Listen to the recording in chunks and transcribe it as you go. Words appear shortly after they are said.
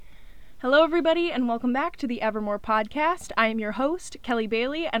Hello, everybody, and welcome back to the Evermore podcast. I am your host, Kelly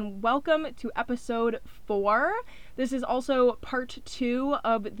Bailey, and welcome to episode 4. This is also part 2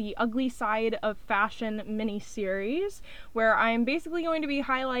 of the Ugly Side of Fashion mini-series, where I am basically going to be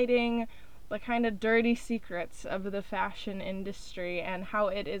highlighting the kind of dirty secrets of the fashion industry and how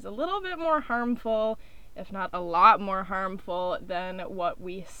it is a little bit more harmful, if not a lot more harmful, than what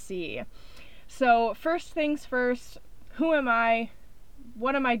we see. So, first things first, who am I?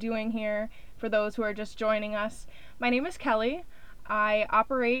 What am I doing here for those who are just joining us? My name is Kelly. I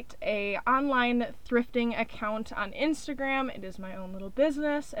operate a online thrifting account on Instagram. It is my own little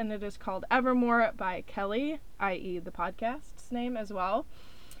business, and it is called Evermore by Kelly, i.e. the podcast's name as well.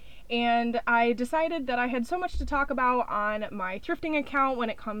 And I decided that I had so much to talk about on my thrifting account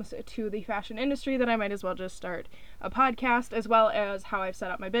when it comes to the fashion industry that I might as well just start a podcast, as well as how I've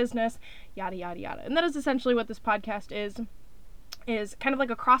set up my business, yada, yada, yada. And that is essentially what this podcast is kind of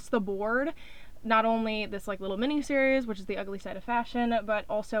like across the board, not only this like little mini series, which is the ugly side of fashion, but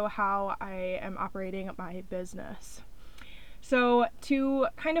also how I am operating my business. So to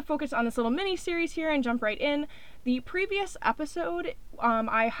kind of focus on this little mini series here and jump right in, the previous episode,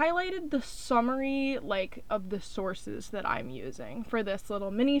 I highlighted the summary of the sources that I'm using for this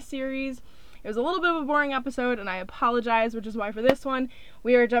little mini series. It was a little bit of a boring episode, and I apologize, which is why for this one,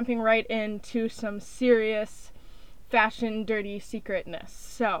 we are jumping right into some serious fashion dirty secretness.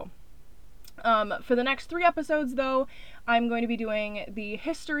 So, for the next 3 episodes, though, I'm going to be doing the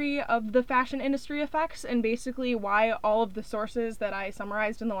history of the fashion industry effects and basically why all of the sources that I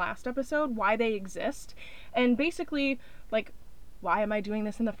summarized in the last episode, why they exist, and basically, why am I doing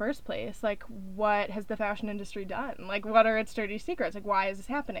this in the first place? What has the fashion industry done? What are its dirty secrets? Why is this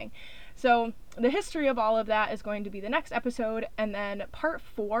happening? So, the history of all of that is going to be the next episode, and then part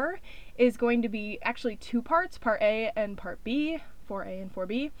 4 is going to be actually 2 parts, part A and part B, 4A and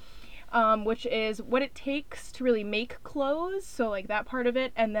 4B, which is what it takes to really make clothes, so that part of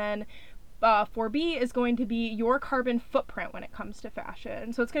it, and then 4B is going to be your carbon footprint when it comes to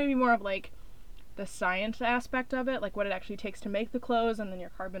fashion. So it's going to be more of the science aspect of it, what it actually takes to make the clothes, and then your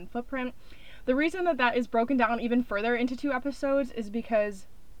carbon footprint. The reason that is broken down even further into 2 episodes is because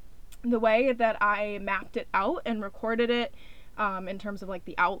the way that I mapped it out and recorded it in terms of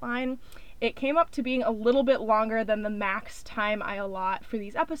the outline, it came up to being a little bit longer than the max time I allot for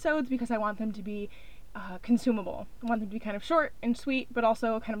these episodes because I want them to be consumable. I want them to be kind of short and sweet, but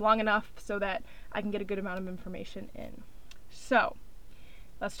also kind of long enough so that I can get a good amount of information in. So,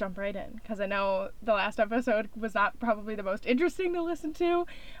 let's jump right in, because I know the last episode was not probably the most interesting to listen to,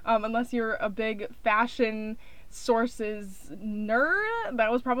 unless you're a big fashion sources nerd.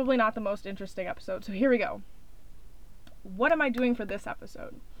 That was probably not the most interesting episode, so here we go. What am I doing for this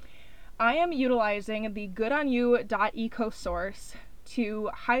episode? I am utilizing the goodonyou.eco source to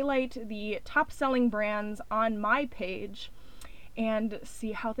highlight the top selling brands on my page and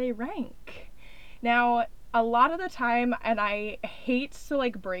see how they rank. Now, a lot of the time, and I hate to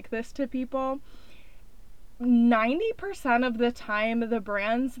break this to people, 90% of the time the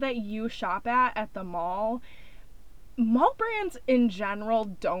brands that you shop at the mall brands in general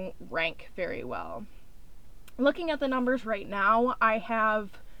don't rank very well. Looking at the numbers right now, I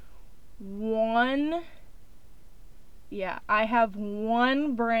have one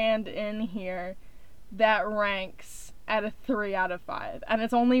brand in here that ranks at a 3 out of 5, and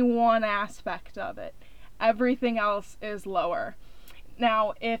it's only one aspect of it. Everything else is lower.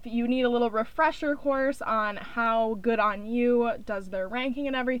 Now, if you need a little refresher course on how Good On You does their ranking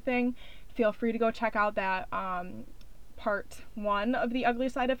and everything, feel free to go check out that part 1 of the Ugly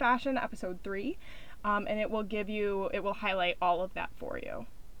Side of Fashion, episode 3, and it will highlight all of that for you.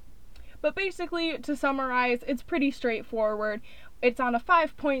 But basically, to summarize, it's pretty straightforward. It's on a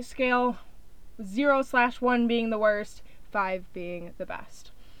 5-point scale, 0/1 being the worst, 5 being the best.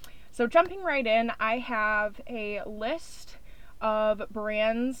 So jumping right in, I have a list of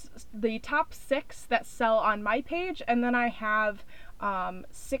brands, the top 6 that sell on my page, and then I have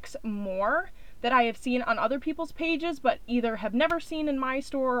 6 more that I have seen on other people's pages, but either have never seen in my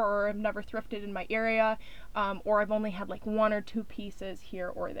store or have never thrifted in my area, or I've only had 1 or 2 pieces here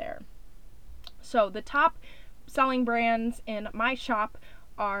or there. So the top selling brands in my shop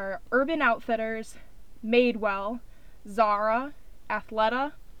are Urban Outfitters, Madewell, Zara,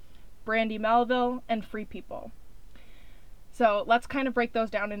 Athleta, Brandy Melville, and Free People. So let's kind of break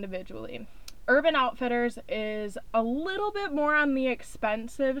those down individually. Urban Outfitters is a little bit more on the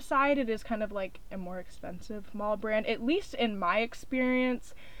expensive side. It is kind of a more expensive mall brand, at least in my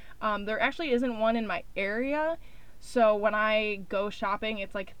experience. There actually isn't one in my area, so when I go shopping,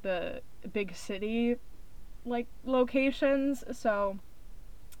 it's the big city locations. So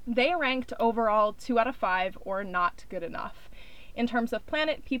They ranked overall 2 out of 5 or not good enough. In terms of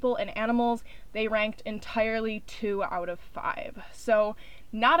planet, people, and animals, they ranked entirely 2 out of 5. So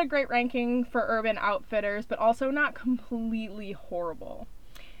not a great ranking for Urban Outfitters, but also not completely horrible.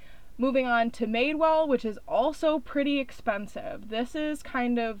 Moving on to Madewell, which is also pretty expensive. This is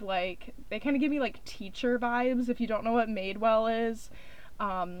kind of like, they kind of give me like teacher vibes if you don't know what Madewell is.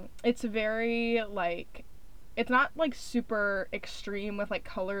 It's very like, it's not like super extreme with like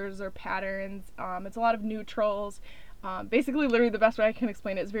colors or patterns. It's a lot of neutrals. Basically, literally the best way I can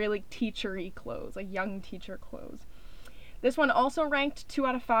explain it is very like teacher-y clothes, like young teacher clothes. This one also ranked 2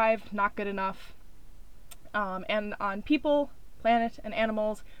 out of 5, not good enough. And on people, planet, and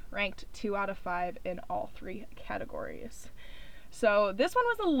animals, ranked 2 out of 5 in all 3 categories. So this one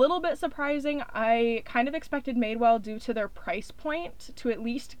was a little bit surprising. I kind of expected Madewell, due to their price point, to at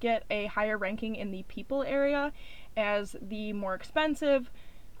least get a higher ranking in the people area, as the more expensive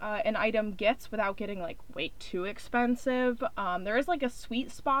an item gets without getting like way too expensive. There is like a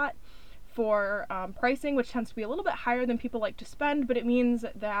sweet spot for pricing, which tends to be a little bit higher than people like to spend, but it means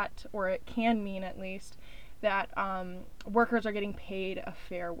that, or it can mean at least, that workers are getting paid a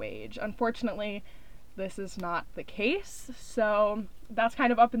fair wage. Unfortunately, this is not the case, so that's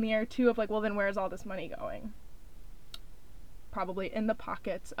kind of up in the air too, of like, well, then where's all this money going? Probably in the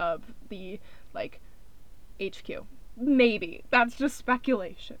pockets of the like HQ. Maybe. That's just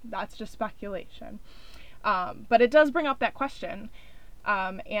speculation. But it does bring up that question.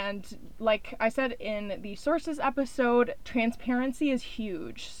 And like I said in the sources episode, transparency is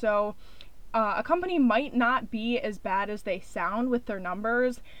huge. So a company might not be as bad as they sound with their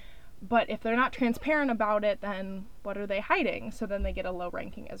numbers, but if they're not transparent about it, then what are they hiding? So then they get a low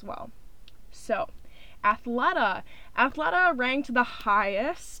ranking as well. So Athleta ranked the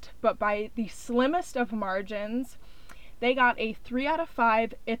highest, but by the slimmest of margins. They got a 3 out of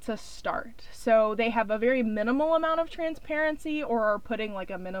 5, it's a start. So they have a very minimal amount of transparency, or are putting like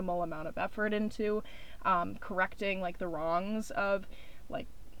a minimal amount of effort into correcting like the wrongs of like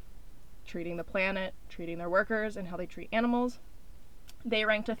treating the planet, treating their workers, and how they treat animals. They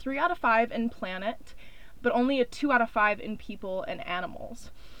ranked a 3 out of 5 in planet, but only a 2 out of 5 in people and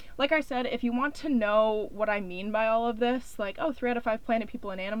animals. Like I said, if you want to know what I mean by all of this, like, oh, 3 out of 5 planet, people,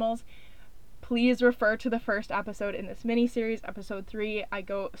 and animals, please refer to the first episode in this mini-series, episode 3. I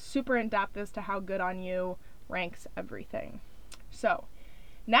go super in-depth as to how Good On You ranks everything. So,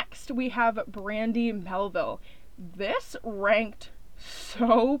 next we have Brandy Melville. This ranked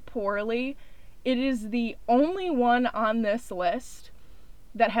so poorly. It is the only one on this list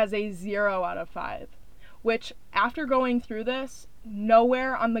that has a 0 out of 5, which, after going through this,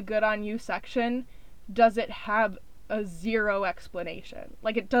 nowhere on the Good On You section does it have a 0 explanation.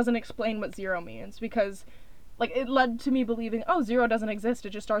 Like, it doesn't explain what 0 means, because like it led to me believing, oh, 0 doesn't exist, it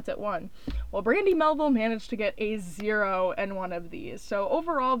just starts at 1. Well, Brandy Melville managed to get a 0 in one of these. So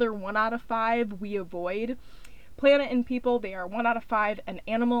overall, they're 1 out of 5 we avoid. Planet and people, they are 1 out of 5, and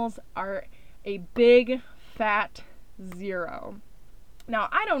animals are a big fat 0. Now,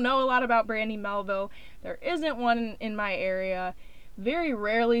 I don't know a lot about Brandy Melville. There isn't one in my area. Very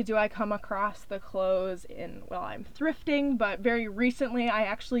rarely do I come across the clothes while I'm thrifting, but very recently I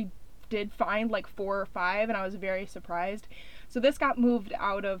actually did find like 4 or 5, and I was very surprised. So this got moved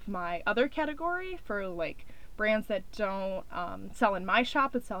out of my other category for like brands that don't sell in my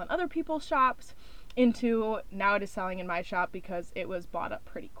shop but sell in other people's shops, into now it is selling in my shop because it was bought up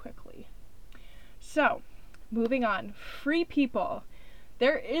pretty quickly. So, moving on. Free People.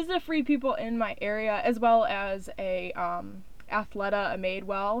 There is a Free People in my area, as well as a Athleta, a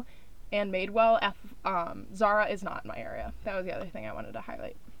Madewell, and Madewell. Zara is not in my area. That was the other thing I wanted to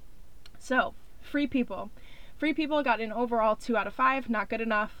highlight. So, Free People. Free People got an overall 2 out of 5, not good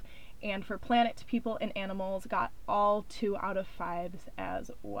enough. And for Planet, People, and Animals got all 2 out of 5s as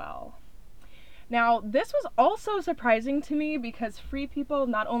well. Now, this was also surprising to me because Free People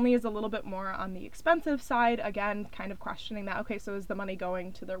not only is a little bit more on the expensive side, again, kind of questioning that, okay, so is the money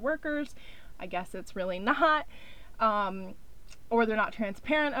going to their workers? I guess it's really not. Or they're not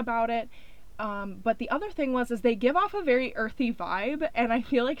transparent about it. But the other thing is they give off a very earthy vibe, and I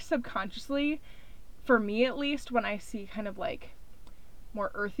feel like subconsciously, for me at least, when I see kind of like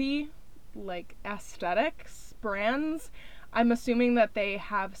more earthy, like aesthetics brands, I'm assuming that they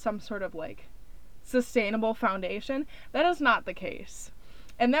have some sort of like sustainable foundation. That is not the case.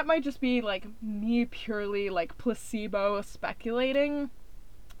 And that might just be like me purely like placebo speculating.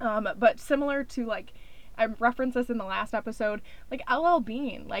 But similar to like, I referenced this in the last episode, like LL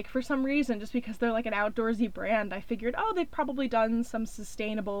Bean, like for some reason, just because they're like an outdoorsy brand, I figured, oh, they've probably done some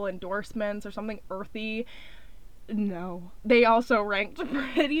sustainable endorsements or something earthy. No. They also ranked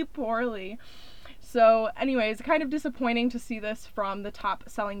pretty poorly. So anyways, kind of disappointing to see this from the top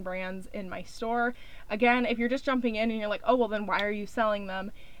selling brands in my store. Again, if you're just jumping in and you're like, oh, well then why are you selling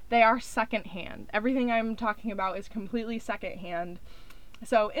them? They are secondhand. Everything I'm talking about is completely secondhand.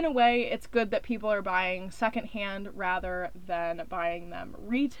 So in a way, it's good that people are buying secondhand rather than buying them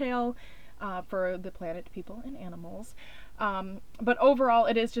retail for the planet, people, and animals. But overall,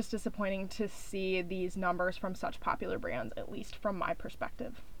 it is just disappointing to see these numbers from such popular brands, at least from my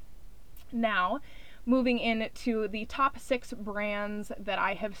perspective. Now, moving into the top 6 brands that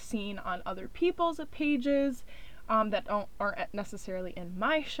I have seen on other people's pages that aren't necessarily in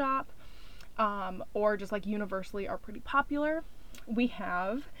my shop or just like universally are pretty popular. We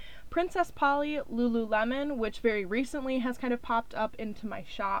have Princess Polly Lululemon, which very recently has kind of popped up into my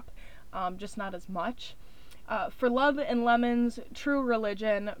shop, just not as much. For Love and Lemons, True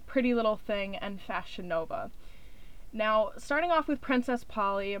Religion, Pretty Little Thing, and Fashion Nova. Now, starting off with Princess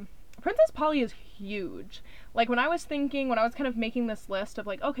Polly is huge. Like when I was kind of making this list of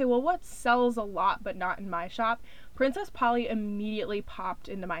like, okay, well what sells a lot but not in my shop, Princess Polly immediately popped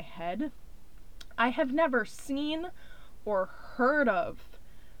into my head. I have never seen or heard of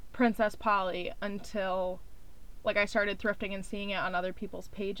Princess Polly until like I started thrifting and seeing it on other people's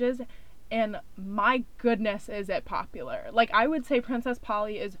pages, and my goodness is it popular. Like I would say Princess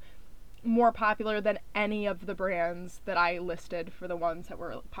Polly is more popular than any of the brands that I listed for the ones that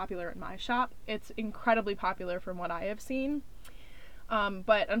were popular in my shop. It's incredibly popular from what I have seen.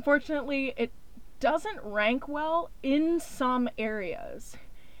 But unfortunately, it doesn't rank well in some areas.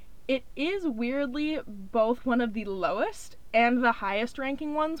 It is weirdly both one of the lowest and the highest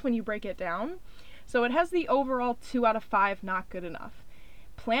ranking ones when you break it down. So it has the overall 2 out of 5 not good enough.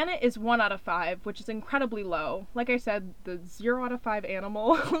 Planet is 1 out of 5, which is incredibly low. Like I said, the 0 out of 5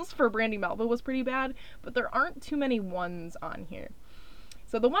 animals for Brandy Melville was pretty bad, but there aren't too many 1s on here.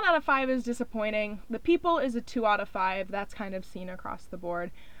 So the 1 out of 5 is disappointing. The People is a 2 out of 5. That's kind of seen across the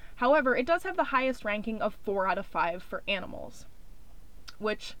board. However, it does have the highest ranking of 4 out of 5 for animals,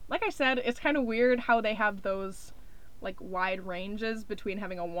 which, like I said, it's kind of weird how they have those like wide ranges between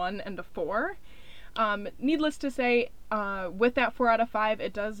having a 1 and a 4. Needless to say, with that 4 out of 5,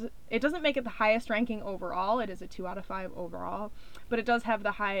 it doesn't make it the highest ranking overall. It is a 2 out of 5 overall, but it does have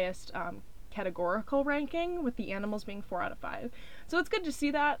the highest categorical ranking, with the animals being 4 out of 5. So it's good to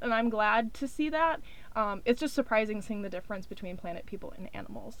see that, and I'm glad to see that. It's just surprising seeing the difference between Planet, People, and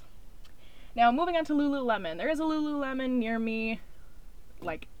animals. Now, moving on to Lululemon. There is a Lululemon near me.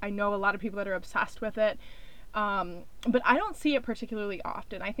 Like, I know a lot of people that are obsessed with it, but I don't see it particularly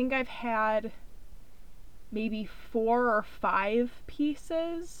often. I think I've had maybe 4 or 5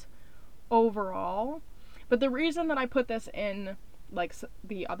 pieces overall. But the reason that I put this in like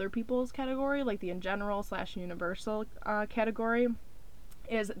the other people's category, like the in general / universal category,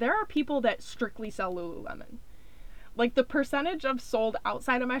 is there are people that strictly sell Lululemon. Like the percentage of sold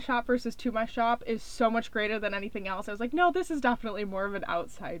outside of my shop versus to my shop is so much greater than anything else. I was like, no, this is definitely more of an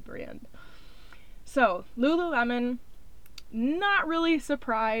outside brand. So Lululemon, not really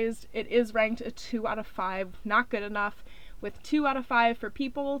surprised. It is ranked a 2 out of 5, not good enough, with 2 out of 5 for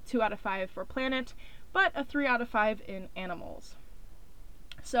People, 2 out of 5 for Planet, but a 3 out of 5 in animals.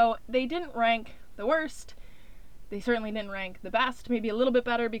 So they didn't rank the worst. They certainly didn't rank the best, maybe a little bit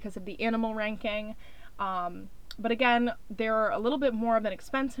better because of the animal ranking. But again, they're a little bit more of an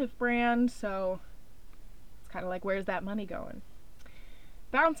expensive brand, so it's kind of like, where's that money going?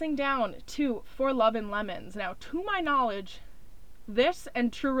 Bouncing down to For Love and Lemons. Now, to my knowledge, this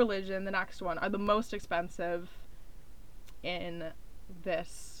and True Religion, the next one, are the most expensive in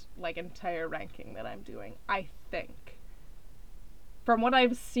this like entire ranking that I'm doing, I think. From what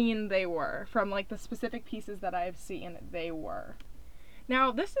I've seen, they were. From like the specific pieces that I've seen, they were.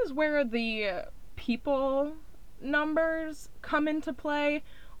 Now, this is where the People numbers come into play,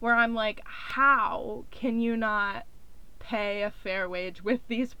 where I'm like, how can you not pay a fair wage with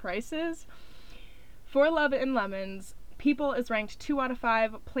these prices? For Love and Lemons, People is ranked 2 out of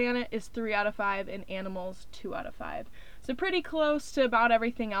 5, Planet is 3 out of 5, and Animals 2 out of 5. So pretty close to about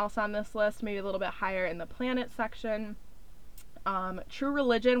everything else on this list, maybe a little bit higher in the Planet section. True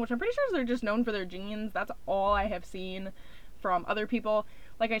Religion, which I'm pretty sure they're just known for their jeans. That's all I have seen from other people.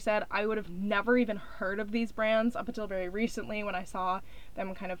 Like I said, I would have never even heard of these brands up until very recently when I saw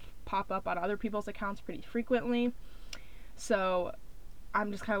them kind of pop up on other people's accounts pretty frequently. So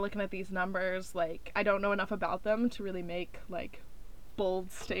I'm just kind of looking at these numbers, like, I don't know enough about them to really make like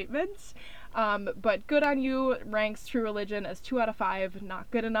bold statements. But good on you ranks True Religion as 2 out of 5,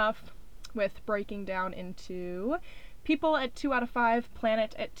 not good enough, with breaking down into People at 2 out of 5,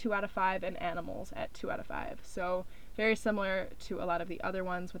 planet at 2 out of 5, and animals at 2 out of 5. So very similar to a lot of the other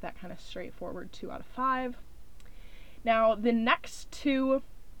ones with that kind of straightforward 2 out of 5. Now, the next two,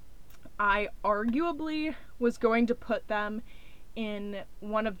 I arguably was going to put them in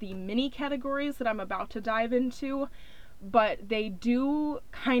one of the mini categories that I'm about to dive into, but they do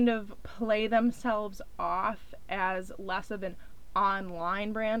kind of play themselves off as less of an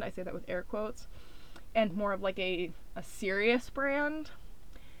online brand. I say that with air quotes, and more of like a serious brand.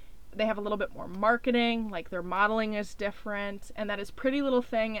 They have a little bit more marketing, like their modeling is different, and that is Pretty Little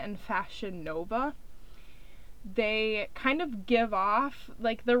Thing and Fashion Nova. They kind of give off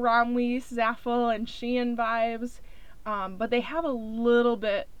like the Ramweis, Zaful, and Shein vibes, but they have a little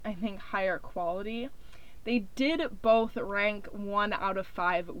bit, I think, higher quality. They did both rank 1 out of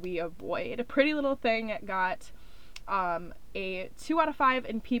 5 we avoid. Pretty Little Thing got a 2 out of 5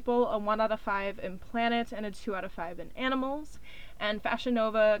 in people, a 1 out of 5 in planet, and a 2 out of 5 in animals. And Fashion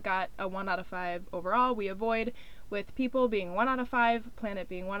Nova got a 1 out of 5 overall, we avoid, with people being 1 out of 5, planet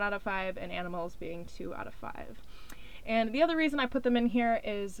being 1 out of 5, and animals being 2 out of 5. And the other reason I put them in here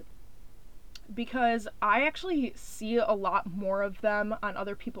is because I actually see a lot more of them on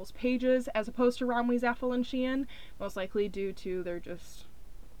other people's pages as opposed to Ramweis, Zaful, and Shein, most likely due to their just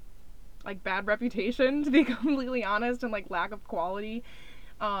like bad reputation, to be completely honest, and like lack of quality.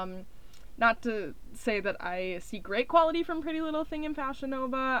 Not to say that I see great quality from Pretty Little Thing and Fashion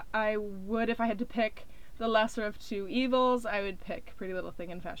Nova. I would, if I had to pick the lesser of two evils, I would pick Pretty Little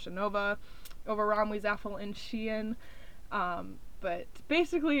Thing and Fashion Nova over Ramweis, Zaful, and Shein. But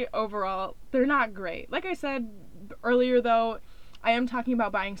basically, overall, they're not great. Like I said earlier, though, I am talking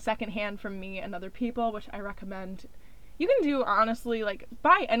about buying secondhand from me and other people, which I recommend. You can do, honestly, like,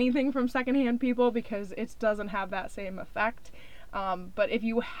 buy anything from secondhand people because it doesn't have that same effect. But if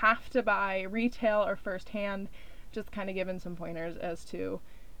you have to buy retail or firsthand, just kind of giving some pointers as to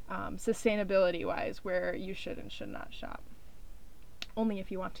sustainability-wise where you should and should not shop. Only if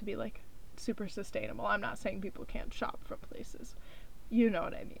you want to be, like, super sustainable. I'm not saying people can't shop from places. You know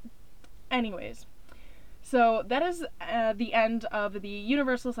what I mean. Anyways, so that is the end of the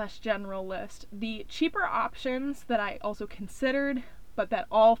universal/general list. The cheaper options that I also considered, but that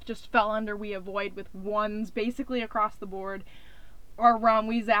all just fell under we avoid with ones basically across the board, are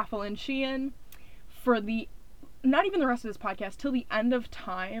Ramweis, Zaful, and Shein. For the, not even the rest of this podcast, till the end of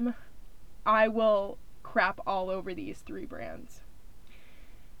time, I will crap all over these three brands.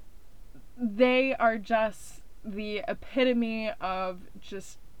 They are just the epitome of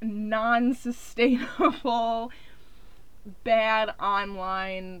just non-sustainable, bad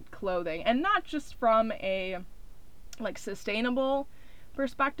online clothing. And not just from a, like, sustainable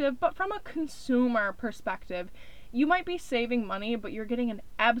perspective, but from a consumer perspective. You might be saving money, but you're getting an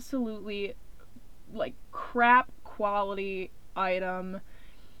absolutely, like, crap quality item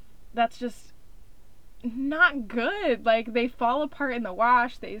that's just not good. Like, they fall apart in the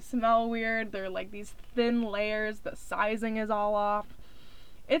wash, they smell weird, they're like these thin layers, the sizing is all off.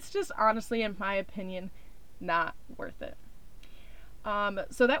 It's just, honestly, in my opinion, not worth it.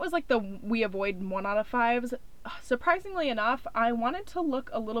 So that was like the we avoid 1 out of 5s. Surprisingly enough, I wanted to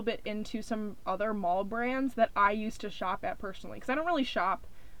look a little bit into some other mall brands that I used to shop at personally, because I don't really shop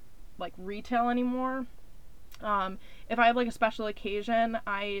like retail anymore. If I have like a special occasion,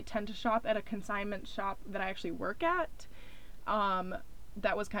 I tend to shop at a consignment shop that I actually work at.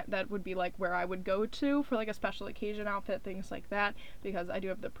 That would be like where I would go to for like a special occasion outfit, things like that, because I do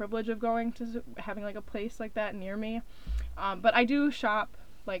have the privilege of going to having like a place like that near me. But I do shop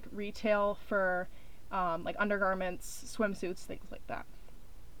like retail for like undergarments, swimsuits, things like that.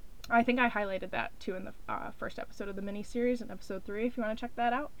 I think I highlighted that too in the first episode of the mini-series in episode 3 if you want to check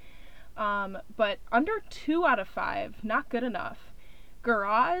that out. But under 2 out of 5, not good enough.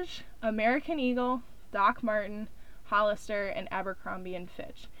 Garage, American Eagle, Doc Marten, Hollister, and Abercrombie &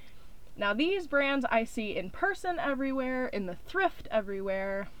 Fitch. Now these brands I see in person everywhere, in the thrift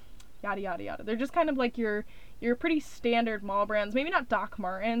everywhere, yada yada yada. They're just kind of like your pretty standard mall brands. Maybe not Doc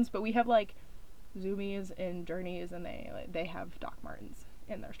Martens, but we have like Zoomies and Journeys, and they have Doc Martens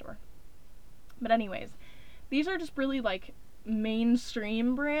in their store. But anyways, these are just really like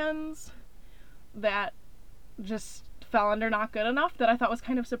mainstream brands that just fell under not good enough, that I thought was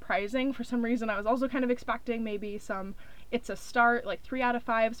kind of surprising. For some reason I was also kind of expecting maybe some It's a Start, like 3 out of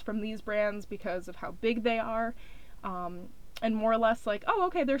 5s from these brands because of how big they are, and more or less like, oh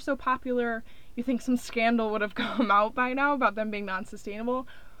okay, they're so popular, you think some scandal would have come out by now about them being non-sustainable,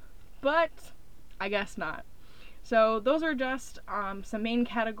 but I guess not. So those are just some main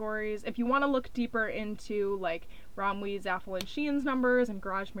categories. If you want to look deeper into like Ramweis, Zaful, and Shein's numbers, and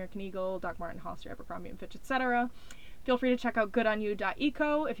Garage, American Eagle, Doc Marten, Hollister, Abercrombie & Fitch, etc., Feel free to check out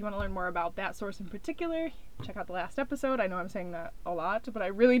goodonyou.eco if you want to learn more about that source in particular. Check out the last episode. I know I'm saying that a lot, but I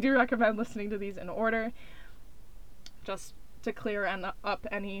really do recommend listening to these in order, just to clear up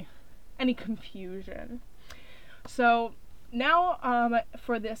any confusion. So now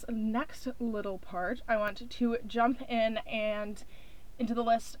for this next little part, I want to jump in and into the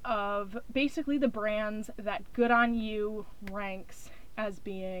list of basically the brands that Good On You ranks as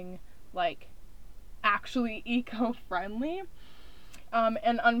being like actually eco-friendly.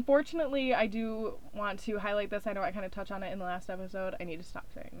 And unfortunately, I do want to highlight this. I know I kind of touched on it in the last episode. I need to stop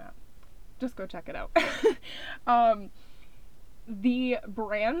saying that. Just go check it out. The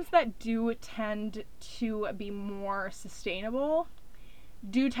brands that do tend to be more sustainable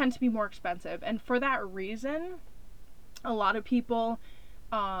do tend to be more expensive. And for that reason, a lot of people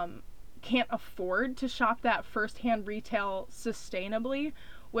can't afford to shop that firsthand retail sustainably,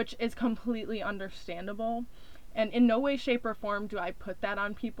 which is completely understandable. And in no way, shape, or form do I put that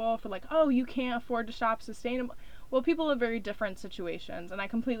on people for like, oh, you can't afford to shop sustainable. Well, people have very different situations, and I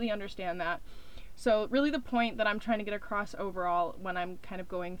completely understand that. So really the point that I'm trying to get across overall when I'm kind of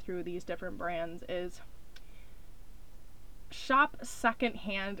going through these different brands is shop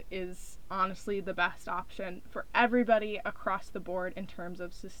secondhand is honestly the best option for everybody across the board in terms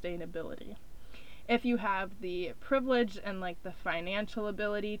of sustainability. If you have the privilege and like the financial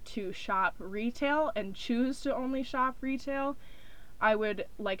ability to shop retail and choose to only shop retail, I would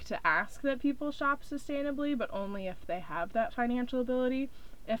like to ask that people shop sustainably, but only if they have that financial ability.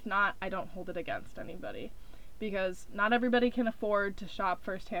 If not, I don't hold it against anybody, because not everybody can afford to shop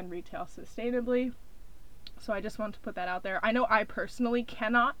firsthand retail sustainably. So I just want to put that out there. I know I personally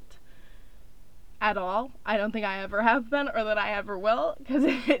cannot at all. I don't think I ever have been, or that I ever will, because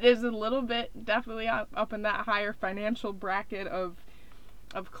it is a little bit definitely up in that higher financial bracket of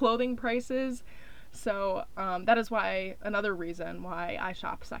clothing prices. So that is why, another reason why I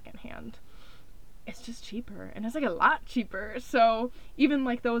shop secondhand. It's just cheaper, and it's like a lot cheaper. So even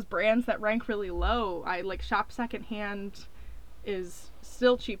like those brands that rank really low, I like shop secondhand is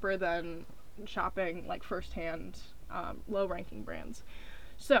still cheaper than shopping like firsthand low ranking brands.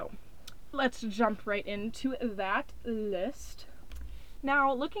 So let's jump right into that list.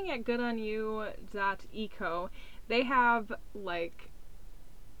 Now, looking at goodonyou.eco, they have like,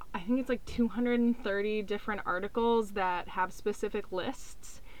 I think it's like 230 different articles that have specific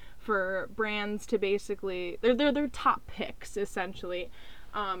lists for brands to basically, they're their top picks essentially.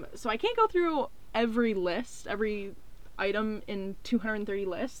 So I can't go through every list, every item in 230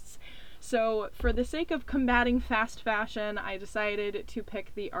 lists. So for the sake of combating fast fashion, I decided to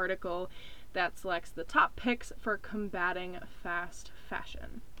pick the article that selects the top picks for combating fast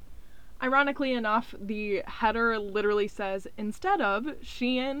fashion. Ironically enough, the header literally says, instead of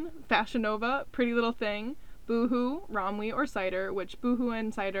Shein, Fashion Nova, Pretty Little Thing, Boohoo, Romwe, or Cider, which Boohoo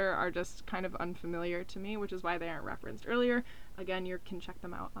and Cider are just kind of unfamiliar to me, which is why they aren't referenced earlier. Again, you can check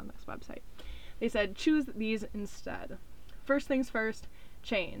them out on this website. They said, choose these instead. First things first,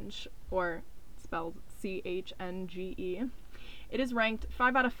 Change, or spelled CHNGE. It is ranked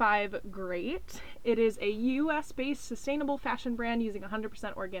 5 out of 5 great. It is a US-based sustainable fashion brand using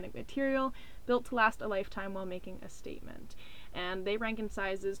 100% organic material, built to last a lifetime while making a statement. And they rank in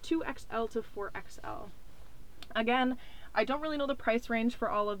sizes 2XL to 4XL. Again, I don't really know the price range for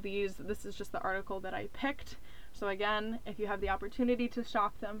all of these. This is just the article that I picked. So again, if you have the opportunity to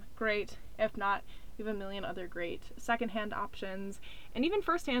shop them, great. If not, you have a million other great secondhand options and even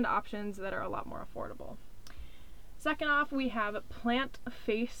firsthand options that are a lot more affordable. Second off, we have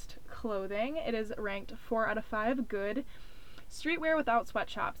plant-faced clothing. It is ranked 4 out of 5 good. Streetwear without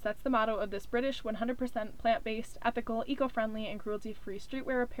sweatshops. That's the motto of this British 100% plant-based, ethical, eco-friendly, and cruelty-free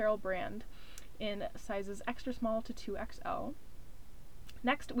streetwear apparel brand in sizes extra small to 2XL.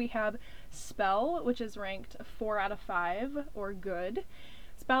 Next, we have Spell, which is ranked 4 out of 5, or good.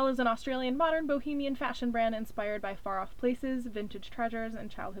 Spell is an Australian modern bohemian fashion brand inspired by far-off places, vintage treasures, and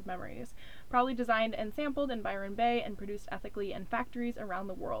childhood memories. Proudly designed and sampled in Byron Bay and produced ethically in factories around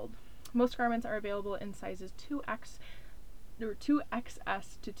the world. Most garments are available in sizes 2XS to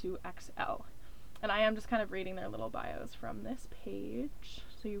 2XL. And I am just kind of reading their little bios from this page,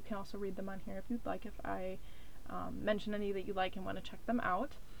 so you can also read them on here if you'd like, if I mention any that you like and want to check them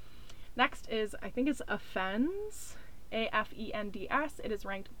out. Next is, I think it's Afends, AFENDS. It is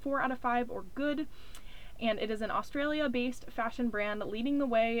ranked 4 out of 5 or good, and it is an Australia-based fashion brand leading the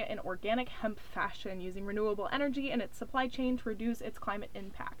way in organic hemp fashion using renewable energy in its supply chain to reduce its climate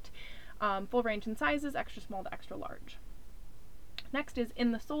impact. Full range in sizes, extra small to extra large. Next is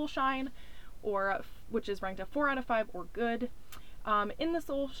In the Soul Shine, which is ranked a 4 out of 5 or good. In the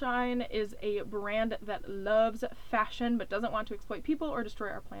Soulshine is a brand that loves fashion but doesn't want to exploit people or destroy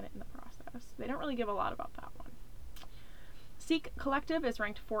our planet in the process. They don't really give a lot about that one. Seek Collective is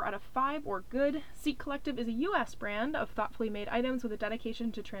ranked 4 out of 5, or good. Seek Collective is a US brand of thoughtfully made items with a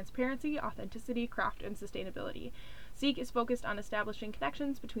dedication to transparency, authenticity, craft, and sustainability. Seek is focused on establishing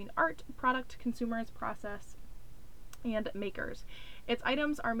connections between art, product, consumers, process, and makers. Its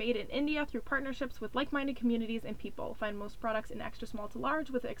items are made in India through partnerships with like-minded communities and people. Find most products in extra small to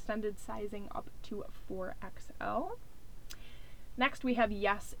large with extended sizing up to 4XL. Next we have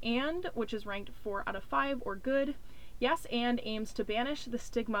Yes And, which is ranked 4 out of 5, or good. Yes And aims to banish the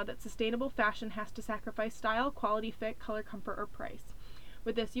stigma that sustainable fashion has to sacrifice style, quality, fit, color, comfort, or price.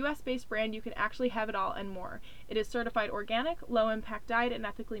 With this US-based brand, you can actually have it all and more. It is certified organic, low-impact dyed, and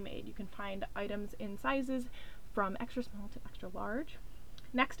ethically made. You can find items in sizes from extra small to extra large.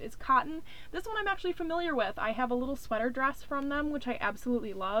 Next is Cotton. This one I'm actually familiar with. I have a little sweater dress from them, which I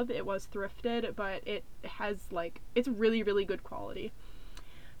absolutely love. It was thrifted, but it has it's really, really good quality.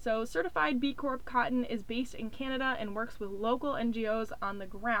 So certified B Corp Cotton is based in Canada and works with local NGOs on the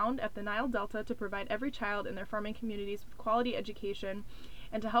ground at the Nile Delta to provide every child in their farming communities with quality education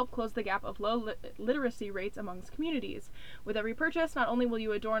and to help close the gap of low literacy rates amongst communities. With every purchase, not only will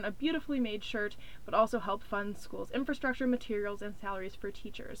you adorn a beautifully made shirt, but also help fund schools' infrastructure, materials, and salaries for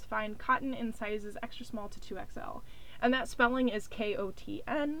teachers. Find Cotton in sizes extra small to 2XL. And that spelling is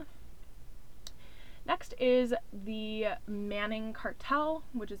KOTN. Next is the Manning Cartel,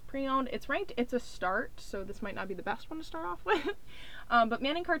 which is pre-owned. It's ranked, it's a start, so this might not be the best one to start off with. But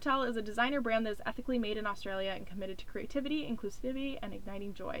Manning Cartel is a designer brand that is ethically made in Australia and committed to creativity, inclusivity, and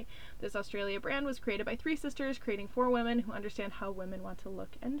igniting joy. This Australia brand was created by 3 sisters, creating 4 women who understand how women want to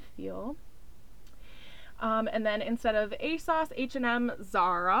look and feel. And then instead of ASOS, H&M,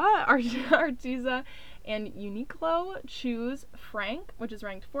 Zara, Arteza, and Uniqlo, choose Frank, which is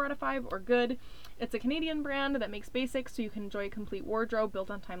ranked 4 out of 5, or good. It's a Canadian brand that makes basics so you can enjoy a complete wardrobe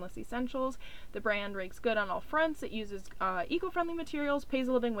built on timeless essentials. The brand ranks good on all fronts. It uses eco-friendly materials, pays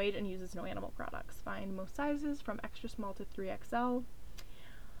a living wage, and uses no animal products. Find most sizes from extra small to 3XL.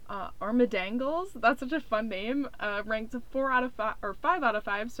 Armadangles, that's such a fun name. Ranked 4 out of 5, or 5 out of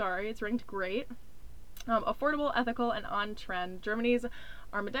 5, sorry. It's ranked great. Affordable, ethical, and on trend. Germany's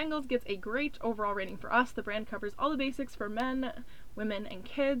Armadangles gets a great overall rating for us. The brand covers all the basics for men, women, and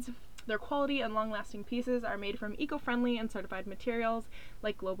kids. Their quality and long-lasting pieces are made from eco-friendly and certified materials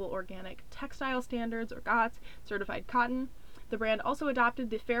like Global Organic Textile Standards, or GOTS, certified cotton. The brand also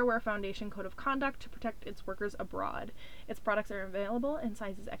adopted the Fair Wear Foundation Code of Conduct to protect its workers abroad. Its products are available in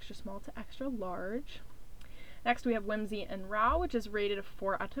sizes extra small to extra large. Next we have Whimsy and Rao, which is rated a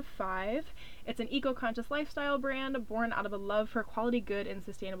 4 out of 5. It's an eco-conscious lifestyle brand born out of a love for quality good and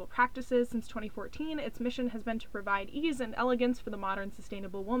sustainable practices. Since 2014, its mission has been to provide ease and elegance for the modern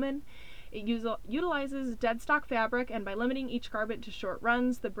sustainable woman. It utilizes dead stock fabric, and by limiting each garment to short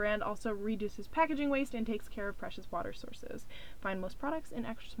runs, the brand also reduces packaging waste and takes care of precious water sources. Find most products in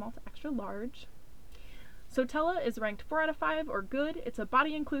extra small to extra large. Sotella is ranked 4 out of 5, or good. It's a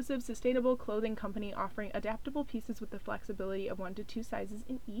body-inclusive, sustainable clothing company offering adaptable pieces with the flexibility of 1 to 2 sizes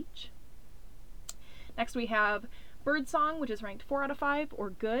in each. Next we have Birdsong, which is ranked 4 out of 5,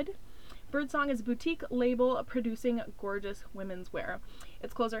 or good. Birdsong is a boutique label producing gorgeous women's wear.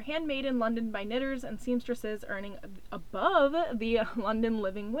 Its clothes are handmade in London by knitters and seamstresses earning above the London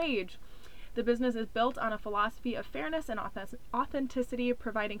living wage. The business is built on a philosophy of fairness and authenticity,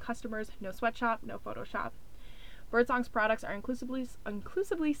 providing customers no sweatshop, no Photoshop. Birdsong's products are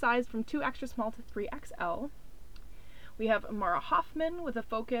inclusively sized from 2 extra small to 3XL. We have Mara Hoffman with a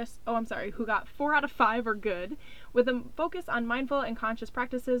focus, who got 4 out of 5, or good. With a focus on mindful and conscious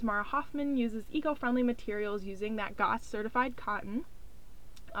practices, Mara Hoffman uses eco-friendly materials using that GOTS certified cotton,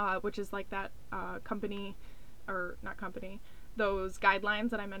 which is like that those guidelines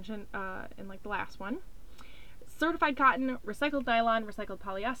that I mentioned in like the last one. Certified cotton, recycled nylon, recycled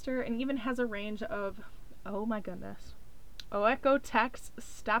polyester, and even has a range of, oh my goodness, Oeco-Tex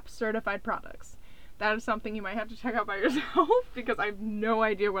STEP certified products. That is something you might have to check out by yourself because I have no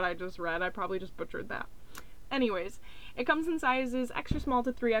idea what I just read. I probably just butchered that. Anyways, it comes in sizes extra small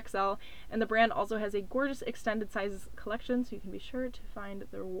to 3XL, and the brand also has a gorgeous extended sizes collection, so you can be sure to find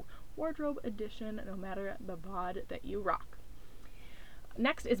the wardrobe edition no matter the bod that you rock.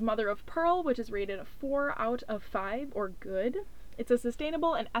 Next is Mother of Pearl, which is rated 4 out of 5, or good. It's a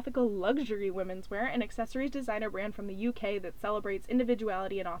sustainable and ethical luxury women's wear and accessories designer brand from the UK that celebrates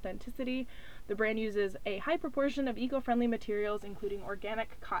individuality and authenticity. The brand uses a high proportion of eco-friendly materials, including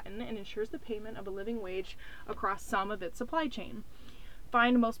organic cotton, and ensures the payment of a living wage across some of its supply chain.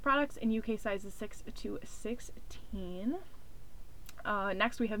 Find most products in UK sizes 6 to 16.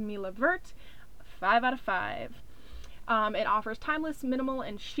 Next we have Mila Vert, 5 out of 5. It offers timeless, minimal,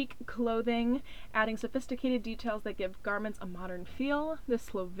 and chic clothing, adding sophisticated details that give garments a modern feel. This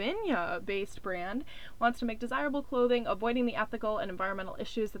Slovenia-based brand wants to make desirable clothing, avoiding the ethical and environmental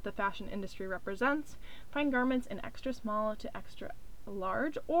issues that the fashion industry represents. Find garments in extra small to extra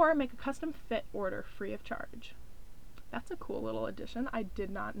large, or make a custom fit order free of charge. That's a cool little addition. I did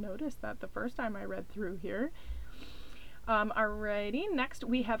not notice that the first time I read through here. Alrighty, next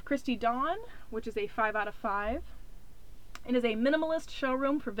we have Christy Dawn, which is a 5 out of 5. It is a minimalist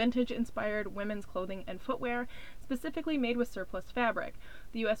showroom for vintage-inspired women's clothing and footwear, specifically made with surplus fabric.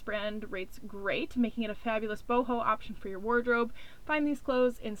 The US brand rates great, making it a fabulous boho option for your wardrobe. Find these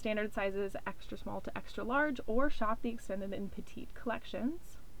clothes in standard sizes extra small to extra large, or shop the extended and petite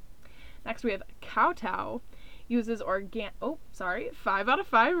collections. Next we have Kowtow. Uses 5 out of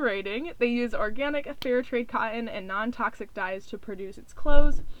 5 rating. They use organic, fair trade cotton and non-toxic dyes to produce its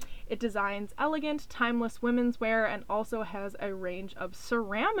clothes. It designs elegant, timeless women's wear and also has a range of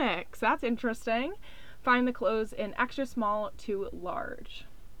ceramics. That's interesting. Find the clothes in extra small to large.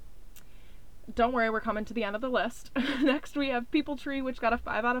 Don't worry, we're coming to the end of the list. Next we have People Tree, which got a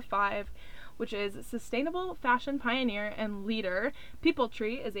 5 out of 5, which is sustainable fashion pioneer and leader. People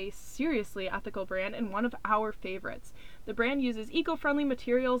Tree is a seriously ethical brand and one of our favorites. The brand uses eco-friendly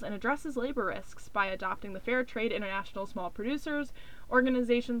materials and addresses labor risks by adopting the Fair Trade International Small Producers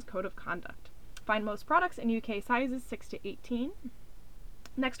Organization's Code of Conduct. Find most products in UK sizes 6 to 18.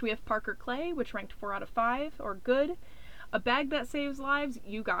 Next we have Parker Clay, which ranked 4 out of 5, or good. A bag that saves lives,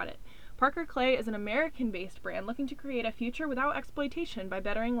 you got it. Parker Clay is an American-based brand looking to create a future without exploitation by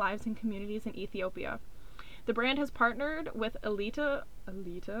bettering lives in communities in Ethiopia. The brand has partnered with Alita,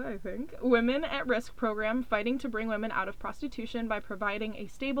 I think, Women at Risk program, fighting to bring women out of prostitution by providing a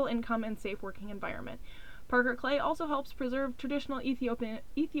stable income and safe working environment. Parker Clay also helps preserve traditional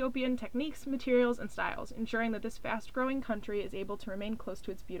Ethiopian techniques, materials, and styles, ensuring that this fast-growing country is able to remain close to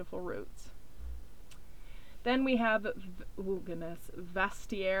its beautiful roots. Then we have,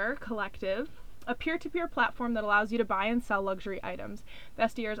 Vestiaire Collective, a peer-to-peer platform that allows you to buy and sell luxury items.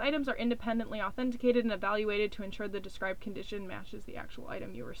 Vestiaire's items are independently authenticated and evaluated to ensure the described condition matches the actual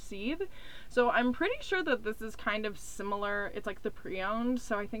item you receive. So I'm pretty sure that this is kind of similar. It's like the pre-owned,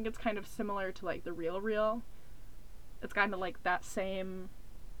 so I think it's kind of similar to like the Real. It's kind of like that same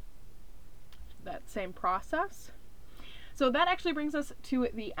process. So that actually brings us to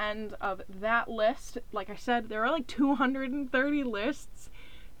the end of that list. Like I said, there are like 230 lists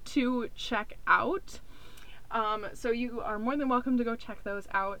to check out. So you are more than welcome to go check those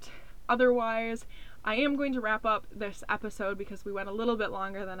out. Otherwise, I am going to wrap up this episode because we went a little bit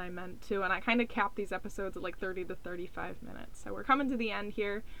longer than I meant to, and I kind of capped these episodes at like 30 to 35 minutes. So we're coming to the end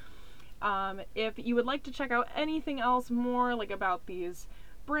here. If you would like to check out anything else more like about these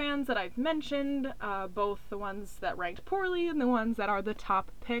brands that I've mentioned, both the ones that ranked poorly and the ones that are the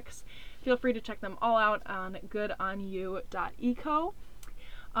top picks, feel free to check them all out on goodonyou.eco.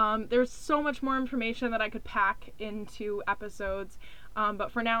 There's so much more information that I could pack into episodes,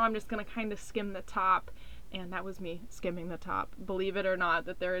 but for now I'm just going to kind of skim the top, and that was me skimming the top. Believe it or not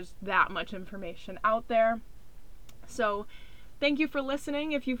that there is that much information out there. So thank you for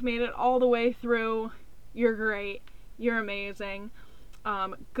listening. If you've made it all the way through, you're great. You're amazing.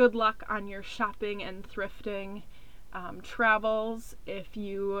 Good luck on your shopping and thrifting travels. If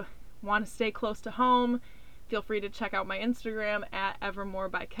you want to stay close to home, feel free to check out my Instagram at Evermore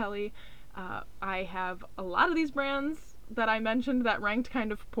by Kelly. I have a lot of these brands that I mentioned that ranked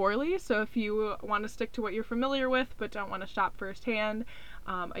kind of poorly, so if you want to stick to what you're familiar with but don't want to shop firsthand,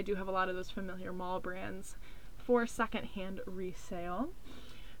 I do have a lot of those familiar mall brands for secondhand resale.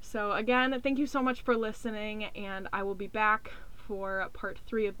 So again, thank you so much for listening, and I will be back for part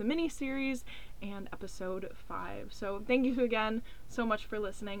 3 of the mini-series and episode 5. So thank you again so much for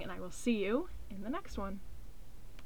listening, and I will see you in the next one.